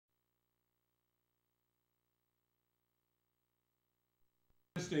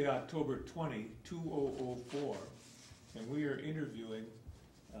Thursday, October 20, 2004, and we are interviewing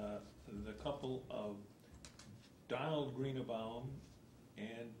the couple of Donald Greenebaum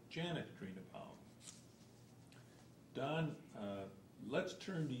and Janet Greenebaum. Don, let's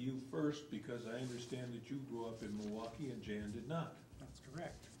turn to you first because I understand that you grew up in Milwaukee and Jan did not. That's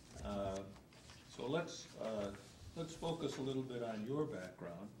correct. So let's focus a little bit on your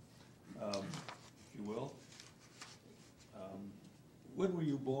background, if you will. When were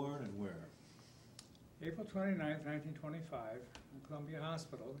you born and where? April 29th, 1925, in Columbia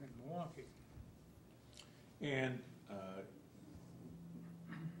Hospital in Milwaukee. And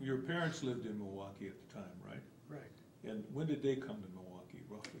your parents lived in Milwaukee at the time, right? Right. And when did they come to Milwaukee,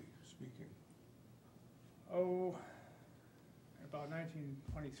 roughly speaking? Oh, about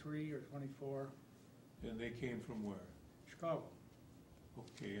 1923 or 24. And they came from where? Chicago.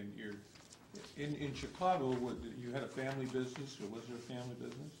 Okay, and you're in Chicago. You had a family business, or was there a family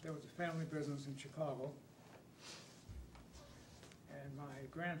business? There was a family business in Chicago, and my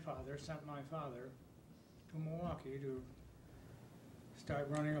grandfather sent my father to Milwaukee to start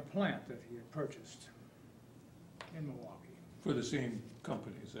running a plant that he had purchased in Milwaukee. For the same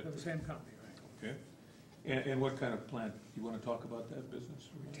company, is that? For the same company, right. Okay. And what kind of plant? You want to talk about that business?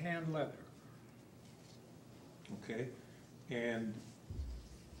 Tanned leather. Okay. And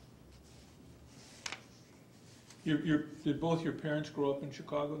did both your parents grow up in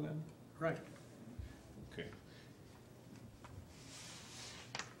Chicago then? Right. Okay.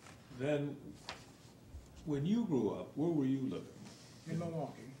 Then, when you grew up, where were you living? In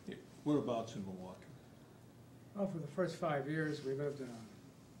Milwaukee. Yeah. Whereabouts in Milwaukee? Well, for the first 5 years, we lived in a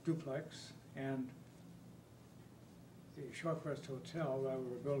duplex and the Shorecrest Hotel where we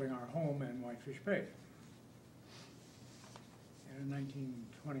were building our home in Whitefish Bay. And in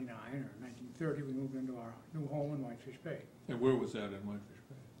 1929 or 1930, we moved into our new home in Whitefish Bay. And where was that in Whitefish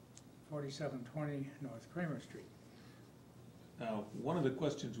Bay? 4720 North Kramer Street. Now, one of the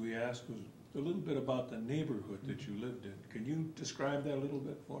questions we asked was a little bit about the neighborhood that you lived in. Can you describe that a little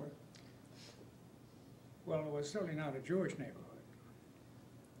bit for us? Well, it was certainly not a Jewish neighborhood.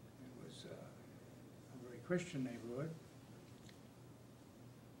 It was a very Christian neighborhood.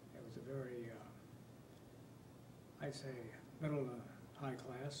 It was a very, I'd say, middle to high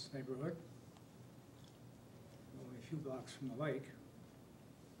class neighborhood. Only a few blocks from the lake.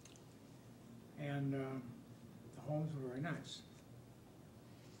 And the homes were very nice.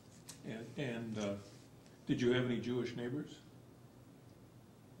 And did you have any Jewish neighbors?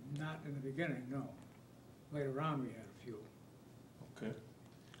 Not in the beginning, no. Later on we had a few. Okay.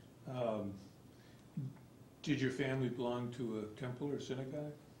 Did your family belong to a temple or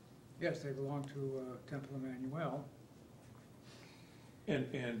synagogue? Yes, they belonged to Temple Emmanuel.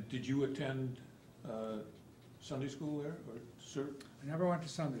 And did you attend Sunday school there, or serve? I never went to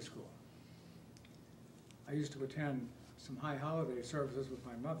Sunday school. I used to attend some high holiday services with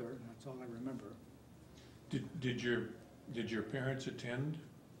my mother, and that's all I remember. Did your parents attend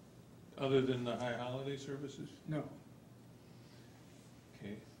other than the high holiday services? No.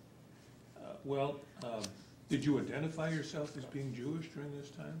 Okay. Did you identify yourself as being Jewish during this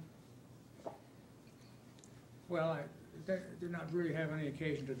time? Well, I did not really have any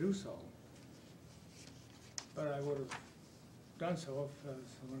occasion to do so, but I would have done so if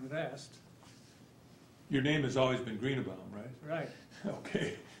someone had asked. Your name has always been Greenebaum, right? Right.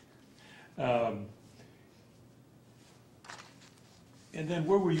 Okay. And then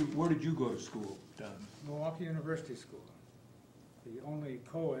where did you go to school, Don? Milwaukee University School, the only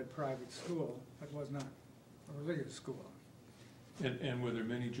co-ed private school that was not a religious school. And were there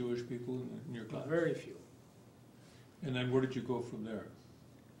many Jewish people in your class? Very few. And then where did you go from there?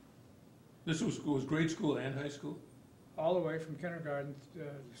 This was grade school and high school? All the way from kindergarten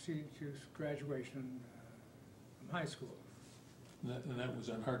to graduation from high school. And that was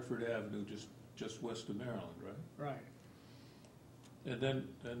on Hartford Avenue, just west of Maryland, right? Right. And then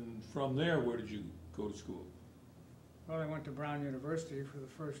from there, where did you go to school? Well, I went to Brown University for the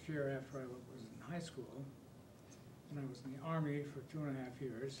first year after I was in high school. And I was in the Army for 2.5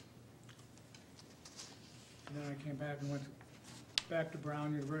 years. And then I came back and went back to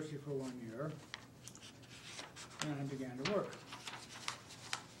Brown University for 1 year. And I began to work.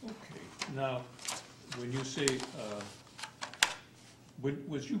 Okay. Now, when you say,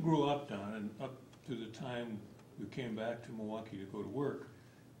 as you grew up, Don, and up to the time you came back to Milwaukee to go to work,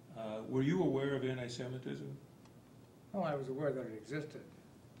 were you aware of anti-Semitism? Oh, I was aware that it existed.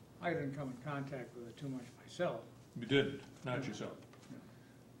 I didn't come in contact with it too much myself. You didn't, not yourself.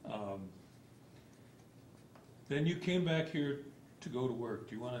 No. Then you came back here to go to work.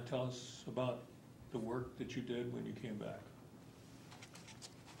 Do you want to tell us about the work that you did when you came back?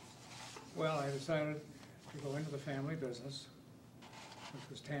 Well, I decided to go into the family business, which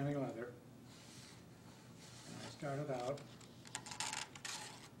was tanning leather. And I started out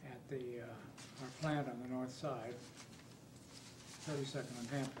at our plant on the north side, 32nd and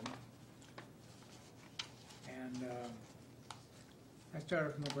Hampton. And I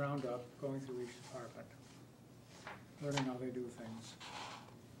started from the ground up, going through each department, learning how they do things,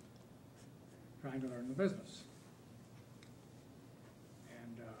 trying to learn the business.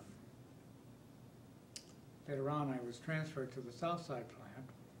 And later on, I was transferred to the south side plant,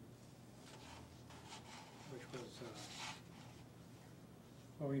 which was,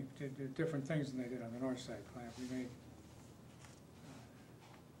 well, we did different things than they did on the north side plant.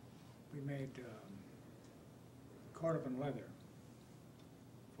 We made cordovan leather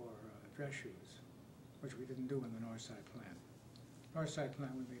for dress shoes, which we didn't do in the north side plant. North side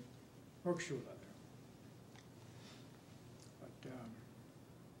plant, we made work shoe leather. But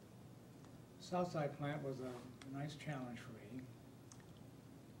south side plant was a nice challenge for me.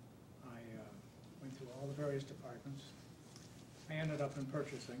 I went through all the various departments. I ended up in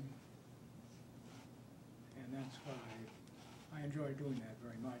purchasing, and that's why I enjoy doing that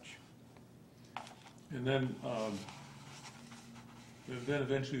very much. And then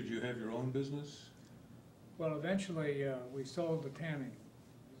eventually, did you have your own business? Well, eventually, we sold the tanning.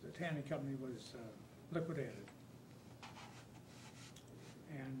 The tanning company was liquidated.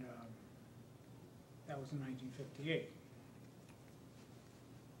 And that was in 1958.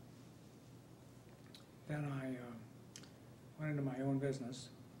 Then I went into my own business.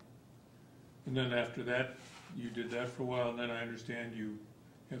 And then after that, you did that for a while, and then I understand you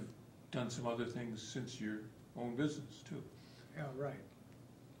have done some other things since your own business, too. Yeah, right.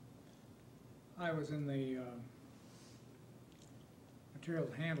 I was in the material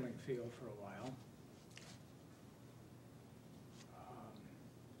handling field for a while.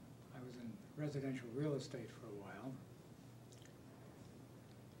 I was in residential real estate for a while.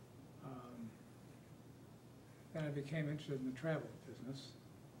 Then I became interested in the travel business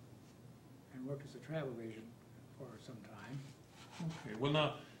and worked as a travel agent for some time. Okay, well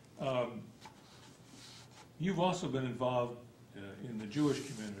now, you've also been involved in the Jewish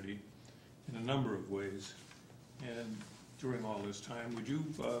community in a number of ways, and during all this time, would you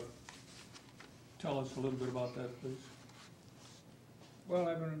tell us a little bit about that, please? Well,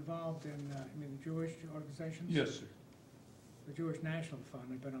 I've been involved in, you mean the Jewish organizations? Yes, sir. The Jewish National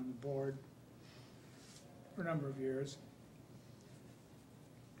Fund. I've been on the board for a number of years.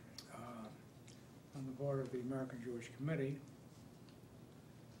 On the board of the American Jewish Committee.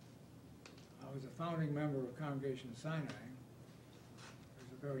 I was a founding member of Congregation Sinai. It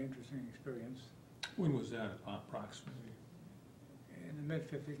was a very interesting experience. When was that, approximately? In the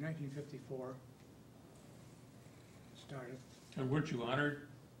mid-50s, 1954, started. And weren't you honored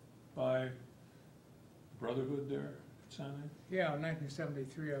by Brotherhood there at Sinai? Yeah, in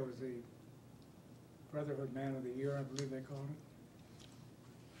 1973 I was the Brotherhood Man of the Year, I believe they called it.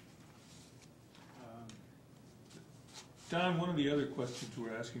 Don, one of the other questions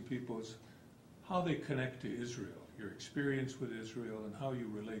we're asking people is how they connect to Israel, your experience with Israel and how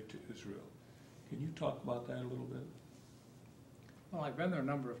you relate to Israel. Can you talk about that a little bit? Well, I've been there a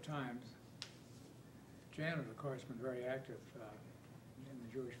number of times. Janet, of course, been very active in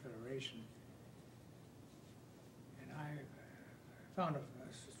the Jewish Federation. And I found a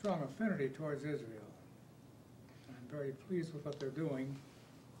strong affinity towards Israel. I'm very pleased with what they're doing.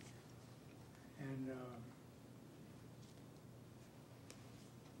 And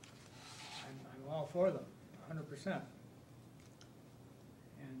I'm all for them, 100%.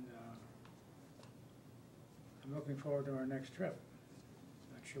 And I'm looking forward to our next trip.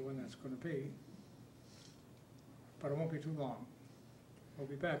 Not sure when that's going to be, but it won't be too long. We'll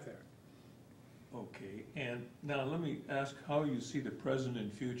be back there. Okay, and now let me ask how you see the present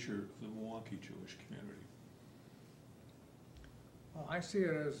and future of the Milwaukee Jewish community. Well, I see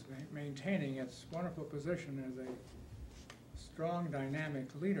it as maintaining its wonderful position as a strong,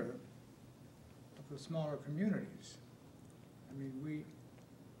 dynamic leader of the smaller communities. I mean,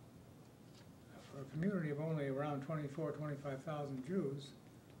 for a community of only around 25,000 Jews,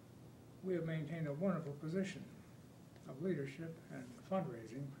 we have maintained a wonderful position of leadership and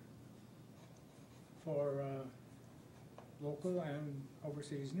fundraising for local and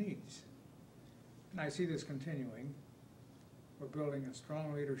overseas needs. And I see this continuing. We're building a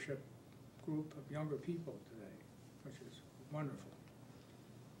strong leadership group of younger people today, which is wonderful.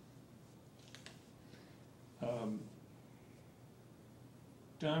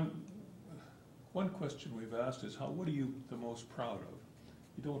 Don, one question we've asked is, what are you the most proud of?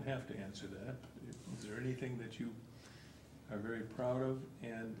 You don't have to answer that. Is there anything that you are very proud of.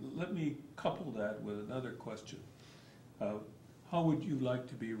 And let me couple that with another question. How would you like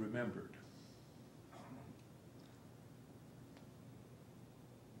to be remembered?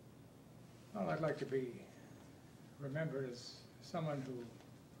 Well, I'd like to be remembered as someone who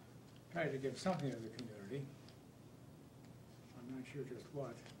tried to give something to the community. I'm not sure just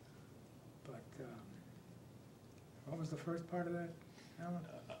what, but what was the first part of that,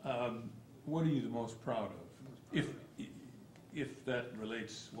 Alan? What are you the most proud of? Most proud If that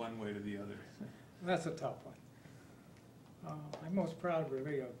relates one way to the other. That's a tough one. I'm most proud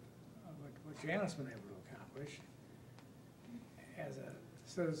really of what Janet's been able to accomplish as a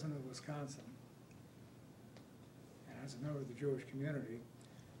citizen of Wisconsin and as a member of the Jewish community,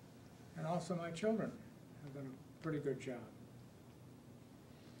 and also my children have done a pretty good job.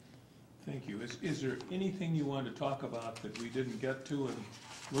 Thank you. Is there anything you want to talk about that we didn't get to? And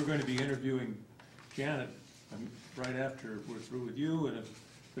we're going to be interviewing Janet right after we're through with you, and if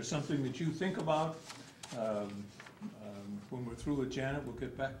there's something that you think about when we're through with Janet, we'll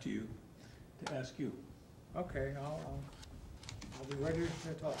get back to you to ask you. Okay, I'll be ready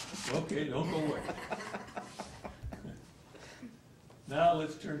to talk. Okay, don't go away. Now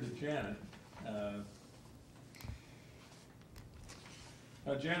let's turn to Janet.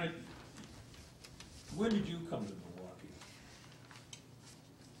 Now, Janet, when did you come to Milwaukee?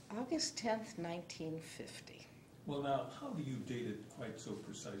 August 10th, 1950. Well, now, how do you date it quite so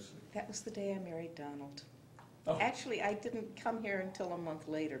precisely? That was the day I married Donald. Oh. Actually, I didn't come here until a month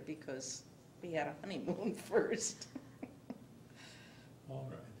later because we had a honeymoon first. All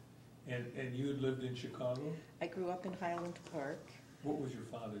right. And you had lived in Chicago? I grew up in Highland Park. What was your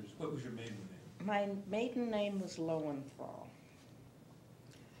maiden name? My maiden name was Lowenthal.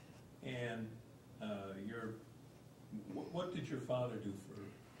 And what did your father do for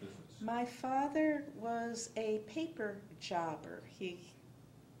business? My father was a paper jobber. He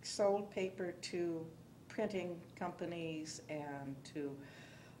sold paper to printing companies and to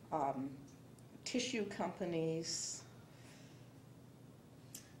tissue companies.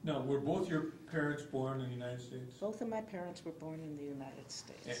 Now, were both your parents born in the United States? Both of my parents were born in the United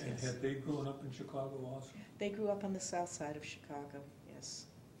States. And yes. had they grown up in Chicago also? They grew up on the south side of Chicago, yes,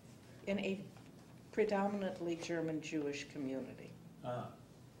 in a predominantly German Jewish community. Ah.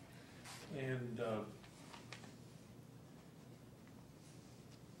 And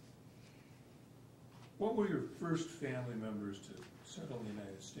what were your first family members to settle in the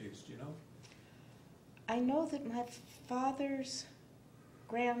United States? Do you know? I know that my father's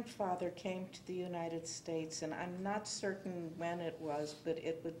grandfather came to the United States, and I'm not certain when it was, but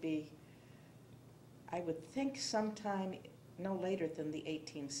it would be, I would think sometime no later than the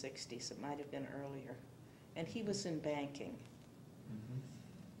 1860s. It might have been earlier. And he was in banking. Mm-hmm.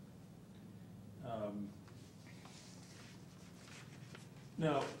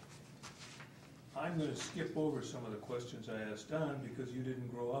 Now, I'm going to skip over some of the questions I asked Don because you didn't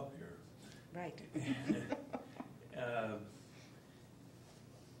grow up here. Right.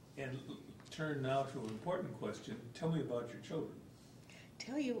 And turn now to an important question. Tell me about your children.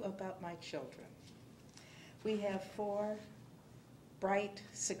 Tell you about my children. We have 4 bright,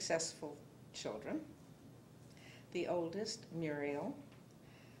 successful children. The oldest, Muriel,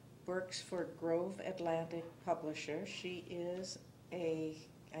 works for Grove Atlantic Publisher. She is I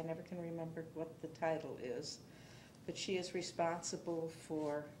never can remember what the title is, but she is responsible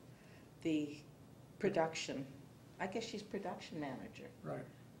for the production. I guess she's production manager. Right.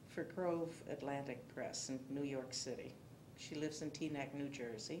 For Grove Atlantic Press in New York City. She lives in Teaneck, New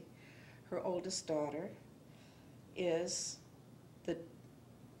Jersey. Her oldest daughter is the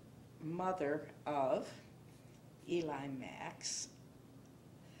mother of Eli Max,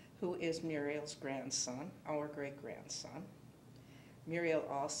 who is Muriel's grandson, our great-grandson. Muriel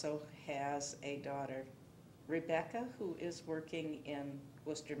also has a daughter, Rebecca, who is working in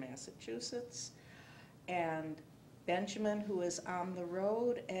Worcester, Massachusetts, and Benjamin, who is on the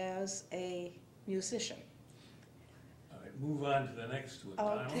road as a musician. All right, move on to the next one.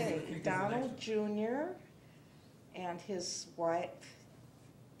 Okay, Donald Jr. and his wife,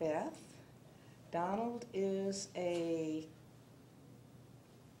 Beth. Donald is an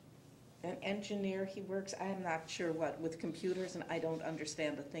engineer. He works, I'm not sure what, with computers, and I don't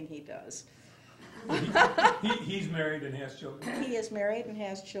understand a thing he does. He's married and has children? He is married and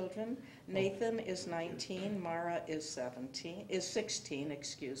has children. Nathan is 19, Mara is 16,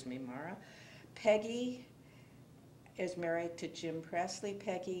 excuse me, Mara. Peggy is married to Jim Presley.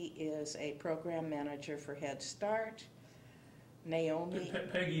 Peggy is a program manager for Head Start. Naomi.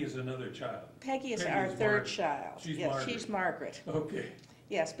 Peggy is another child. Peggy is our third child. She's yes, Margaret. she's Margaret. Okay.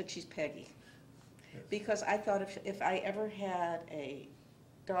 Yes, but she's Peggy. Yes. Because I thought if I ever had a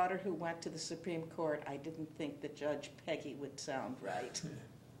daughter who went to the Supreme Court, I didn't think that Judge Peggy would sound right.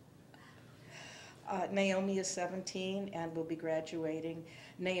 Naomi is 17 and will be graduating.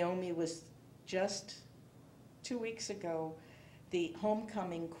 Naomi was just 2 weeks ago the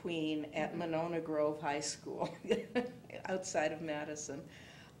homecoming queen at Monona Grove High School outside of Madison.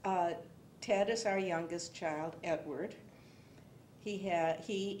 Ted is our youngest child, Edward. He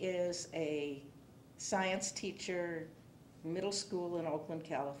is a science teacher, middle school in Oakland,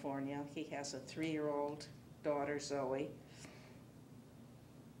 California. He has a 3-year-old daughter, Zoe.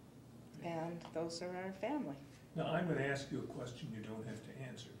 And those are our family. Now, I'm going to ask you a question you don't have to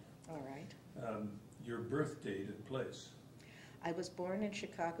answer. All right. Your birth date and place. I was born in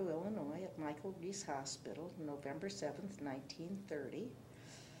Chicago, Illinois at Michael Reese Hospital, November 7th, 1930.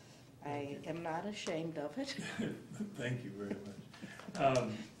 I am not ashamed of it. Thank you very much.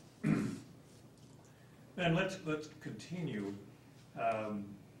 Then let's continue.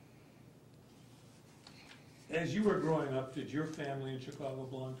 As you were growing up, did your family in Chicago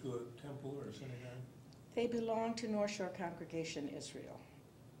belong to a temple or a synagogue? They belong to North Shore Congregation Israel.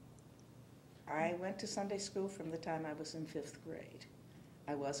 I went to Sunday school from the time I was in 5th grade.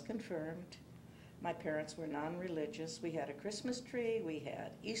 I was confirmed. My parents were non-religious. We had a Christmas tree, we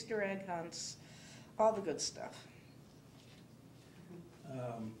had Easter egg hunts, all the good stuff.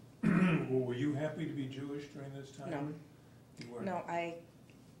 Well, were you happy to be Jewish during this time? No. You weren't? No,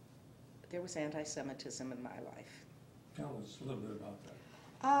 there was anti-Semitism in my life. Tell us a little bit about that.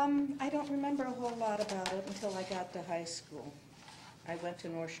 I don't remember a whole lot about it until I got to high school. I went to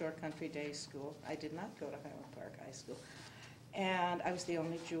North Shore Country Day School. I did not go to Highland Park High School. And I was the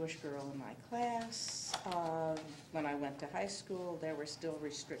only Jewish girl in my class. When I went to high school, there were still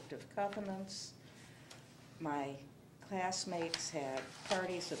restrictive covenants. My classmates had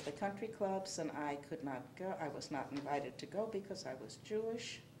parties at the country clubs, and I could not go. I was not invited to go because I was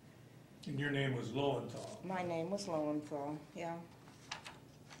Jewish. And your name was Lowenthal. My name was Lowenthal, yeah.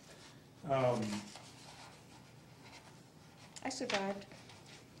 I survived.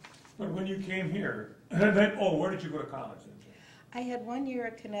 But when you came here, where did you go to college then, Jane? I had 1 year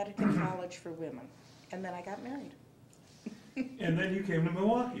at Connecticut College for Women, and then I got married. And then you came to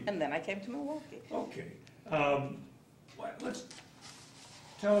Milwaukee. And then I came to Milwaukee. Okay. Let's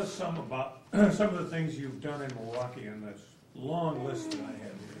tell us some about some of the things you've done in Milwaukee in this long list that I have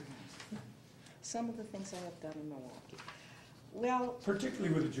here. Some of the things I have done in Milwaukee. Well,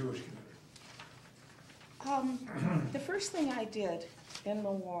 Particularly with the Jewish community. the first thing I did in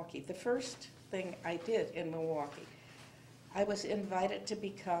Milwaukee, I was invited to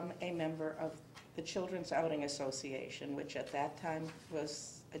become a member of the Children's Outing Association, which at that time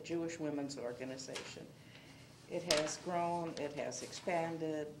was a Jewish women's organization. It has grown, it has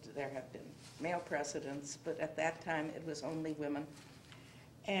expanded, there have been male presidents, but at that time it was only women.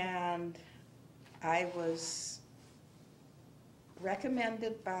 And I was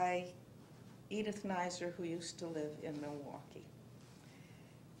recommended by Edith Neiser, who used to live in Milwaukee.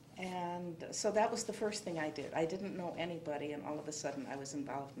 And so that was the first thing I did. I didn't know anybody, and all of a sudden I was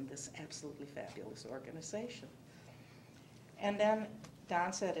involved in this absolutely fabulous organization. And then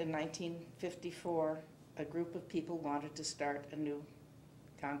Don said in 1954, a group of people wanted to start a new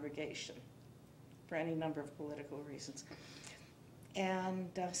congregation for any number of political reasons. And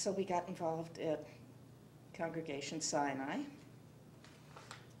so we got involved at Congregation Sinai.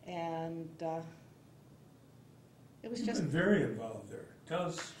 And it was just... You've been very involved there. Tell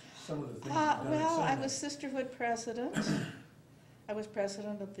us some of the things you've done at Well, I Sinai. was sisterhood president. I was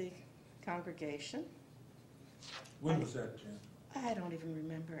president of the congregation. When was that, Jan? I don't even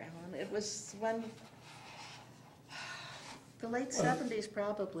remember, Alan. It was when... the late 70s,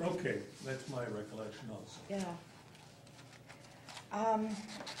 probably. Okay, that's my recollection also. Yeah.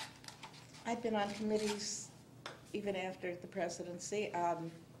 I've been on committees even after the presidency.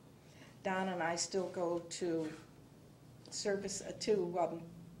 Don and I still go to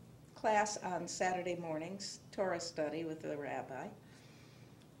class on Saturday mornings, Torah study with the rabbi.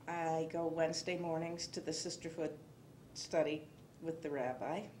 I go Wednesday mornings to the sisterhood study with the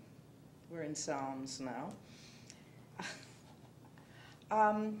rabbi. We're in Psalms now.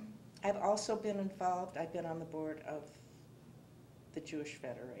 I've also been involved, I've been on the board of the Jewish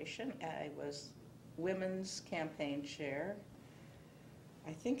Federation. I was women's campaign chair,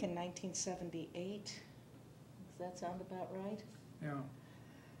 I think in 1978. Does that sound about right? Yeah.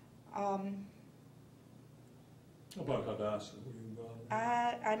 How about Hadassah? Were you involved in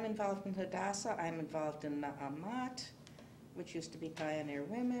that? I'm involved in Hadassah. I'm involved in Na'amat, which used to be Pioneer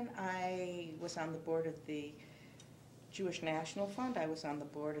Women. I was on the board of the Jewish National Fund. I was on the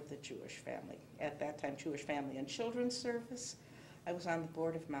board of the Jewish Family, at that time, Jewish Family and Children's Service. I was on the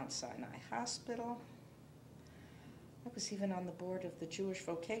board of Mount Sinai Hospital. I was even on the board of the Jewish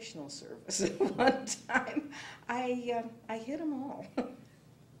Vocational Service at one time. I hit them all.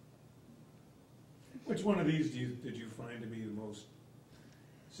 Which one of these did you find to be the most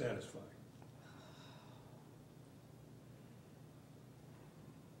satisfying?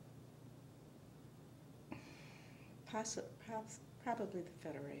 Probably the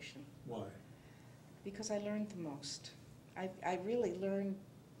Federation, Why? because I learned the most. I really learned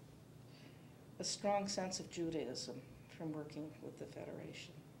a strong sense of Judaism from working with the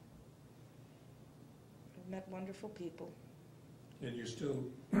Federation. I've met wonderful people. And you're still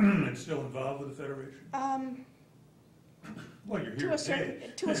involved with the Federation? Well, you're here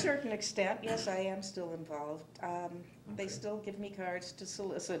today. To a certain extent, yes, I am still involved. They Okay. still give me cards to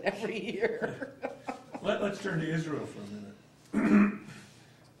solicit every year. Let's turn to Israel for a minute.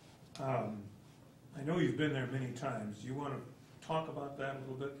 I know you've been there many times. Do you want to talk about that a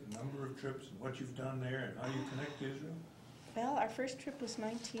little bit, the number of trips and what you've done there and how you connect to Israel? Well, our first trip was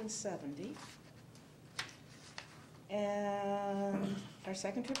 1970. And our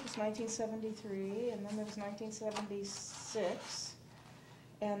second trip was 1973, and then there was 1976,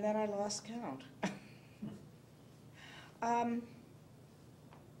 and then I lost count.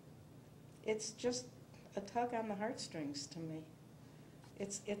 It's just a tug on the heartstrings to me.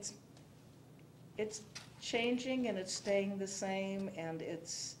 It's changing and it's staying the same, and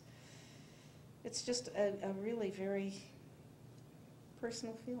it's just a really very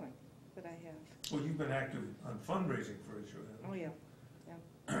personal feeling that I have. Well, you've been active on fundraising for Israel. Oh, yeah.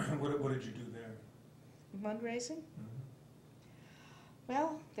 What did you do there? Fundraising? Mm-hmm.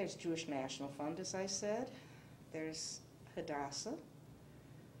 Well, there's Jewish National Fund, as I said. There's Hadassah.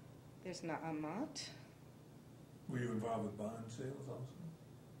 There's Na'amat. Were you involved with bond sales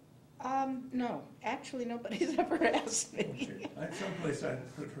also? No, actually nobody's ever asked me. Okay, someplace I had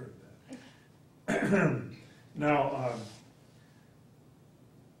heard that. Now,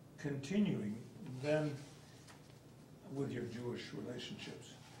 continuing then with your Jewish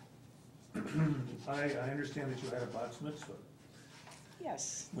relationships, I understand that you had a bat mitzvah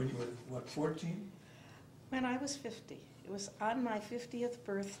Yes, when you were, what, 14? when I was 50. It was on my 50th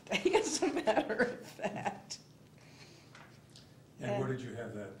birthday, as a matter of fact. And where did you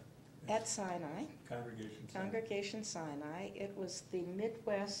have that? At Sinai, Congregation Center? Congregation Sinai. It was the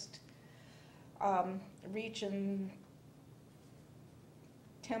Midwest region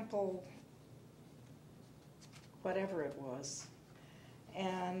temple, whatever it was.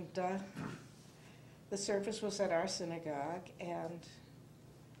 And the service was at our synagogue, and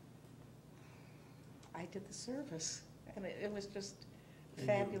I did the service. And it was just a And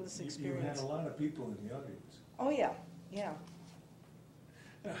fabulous you experience. had a lot of people in the audience. Oh, yeah, yeah.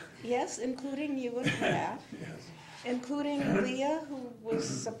 Yes, including you and Pat, Yes. including Leah, who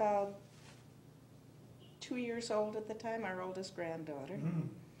was about 2 years old at the time, our oldest granddaughter.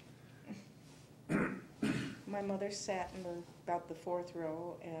 Mm. My mother sat in about the fourth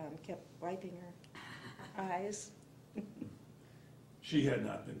row and kept wiping her eyes. She had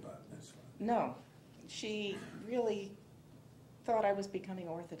not been bat mitzvah. No, she really thought I was becoming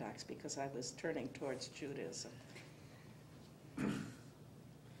Orthodox because I was turning towards Judaism.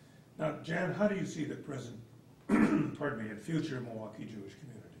 Now, Jan, how do you see the present, pardon me, and future Milwaukee Jewish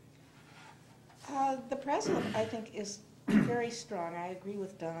community? The present, I think, is very strong. I agree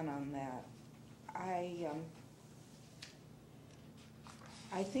with Don on that. I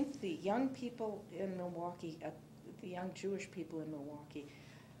think the young people in Milwaukee, the young Jewish people in Milwaukee,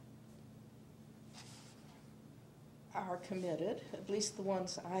 are committed, at least the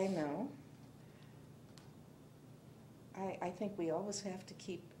ones I know. I think we always have to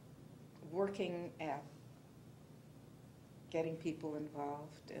keep working at getting people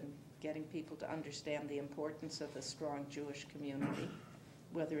involved and getting people to understand the importance of a strong Jewish community,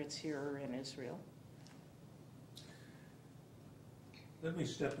 whether it's here or in Israel. Let me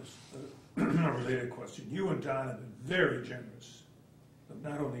step a related question. You and Don have been very generous, of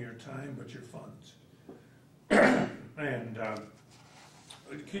not only your time, but your funds. And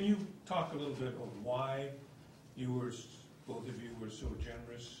can you talk a little bit about why you were, both of you were so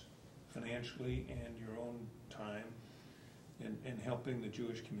generous financially and your own time in helping the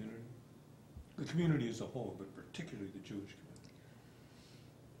Jewish community? The community as a whole, but particularly the Jewish community.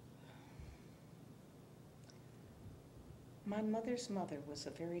 My mother's mother was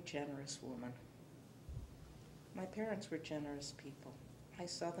a very generous woman. My parents were generous people. I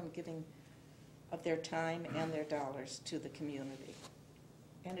saw them giving of their time and their dollars to the community.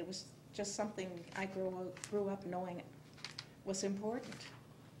 And it was just something I grew up knowing was important.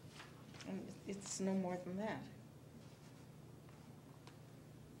 And it's no more than that.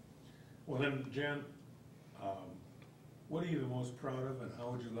 Well then, Jan, what are you the most proud of, and how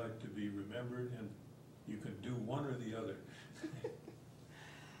would you like to be remembered? And you can do one or the other.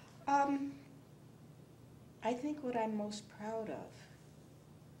 I think what I'm most proud of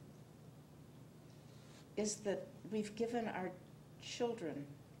is that we've given our children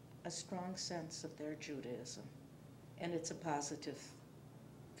a strong sense of their Judaism, and it's a positive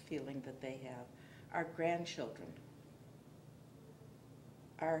feeling that they have. Our grandchildren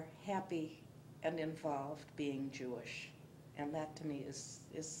are happy and involved being Jewish, and that to me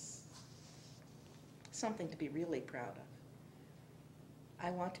is something to be really proud of. I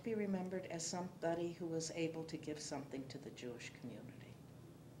want to be remembered as somebody who was able to give something to the Jewish community.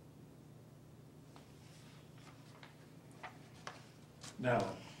 Now,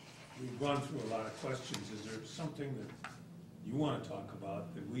 we've gone through a lot of questions. Is there something that you want to talk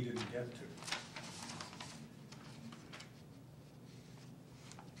about that we didn't get to?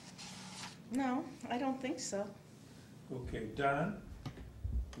 No, I don't think so. Okay, Don,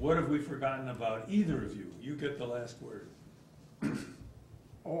 what have we forgotten about either of you? You get the last word.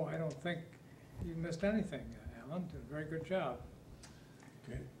 Oh, I don't think you missed anything, Alan. Did a very good job.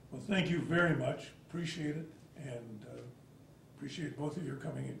 Okay, well, thank you very much. Appreciate it, and appreciate both of you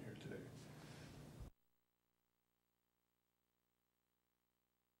coming in here.